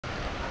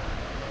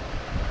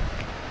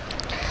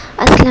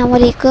Assalamu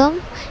alaikum.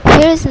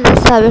 Here is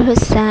Sabir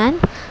Hussain,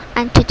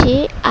 and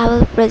today I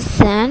will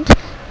present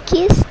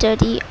case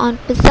study on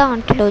pizza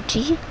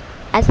ontology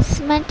as a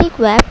semantic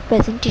web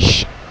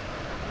presentation.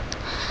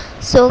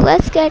 So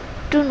let's get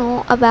to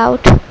know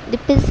about the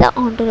pizza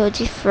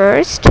ontology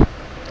first.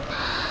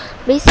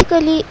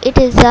 Basically, it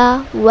is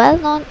a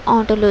well-known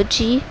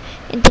ontology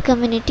in the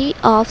community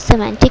of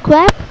semantic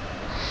web.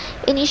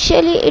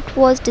 Initially, it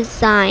was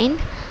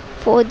designed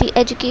for the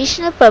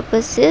educational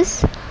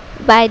purposes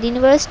by the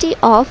University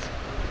of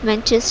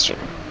Manchester.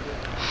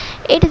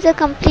 It is a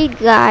complete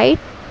guide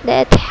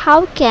that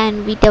how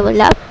can we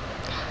develop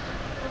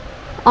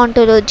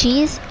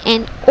ontologies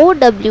in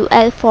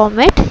OWL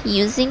format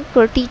using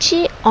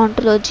Protege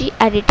ontology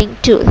editing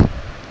tool.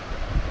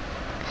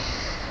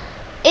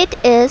 It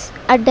is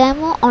a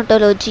demo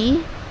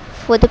ontology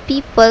for the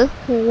people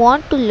who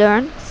want to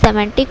learn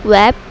semantic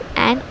web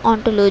and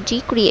ontology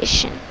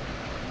creation.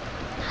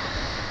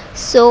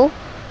 So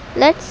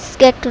let's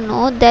get to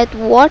know that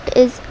what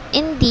is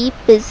in the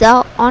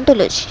pizza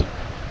ontology.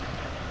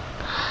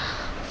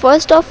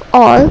 First of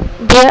all,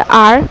 there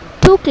are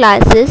two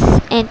classes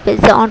in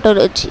pizza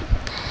ontology.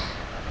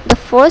 The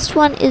first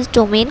one is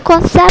domain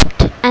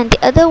concept and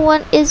the other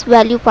one is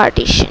value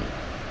partition.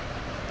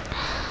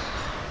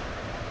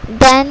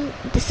 Then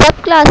the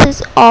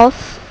subclasses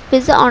of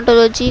pizza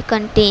ontology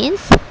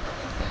contains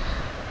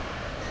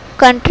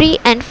country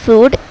and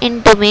food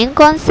in domain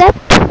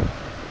concept,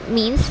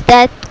 means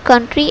that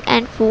country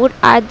and food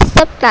are the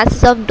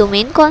subclasses of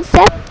domain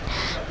concept,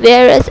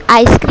 whereas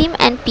ice cream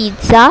and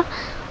pizza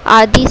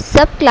are the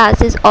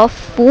subclasses of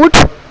food,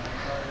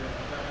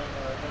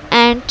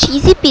 and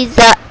cheesy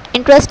pizza,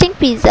 interesting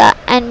pizza,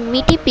 and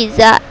meaty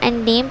pizza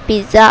and named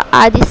pizza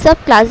are the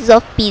subclasses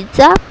of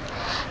pizza,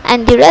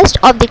 and the rest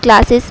of the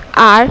classes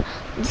are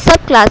the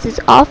subclasses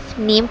of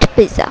named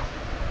pizza.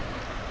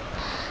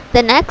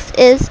 The next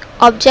is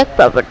object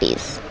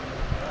properties.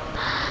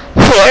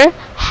 Here,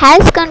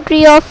 has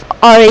country of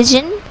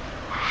origin,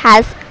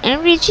 has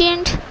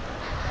ingredient,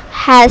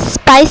 has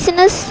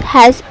spiciness,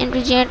 has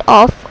ingredient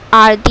of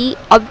are the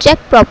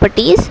object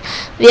properties,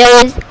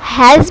 whereas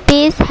has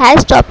base,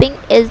 has topping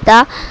is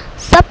the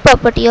sub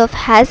property of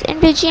has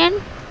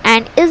ingredient,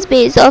 and is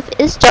base of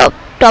is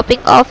topping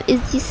of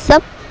is the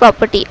sub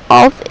property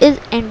of is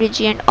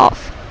ingredient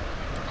of.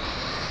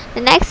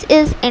 The next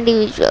is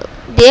individual.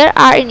 There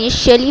are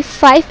initially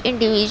 5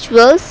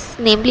 individuals,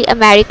 namely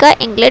America,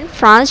 England,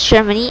 France,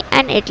 Germany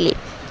and Italy.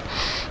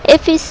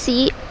 If we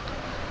see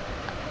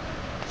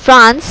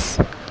France,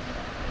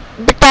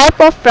 the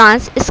type of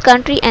France is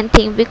country and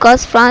thing,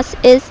 because France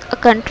is a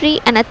country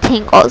and a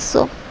thing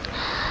also.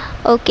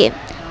 Okay,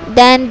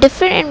 then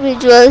different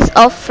individuals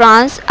of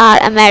France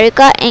are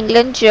America,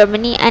 England,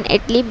 Germany and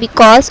Italy,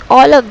 because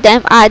all of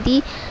them are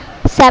the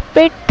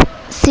separate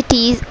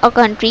cities or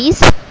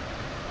countries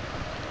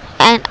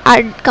and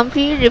are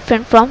completely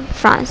different from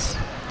France.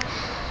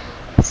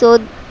 So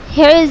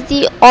here is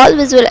the all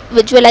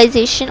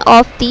visualization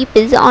of the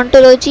pizza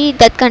ontology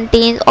that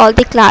contains all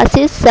the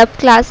classes,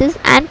 subclasses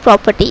and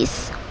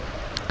properties.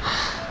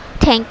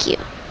 Thank you.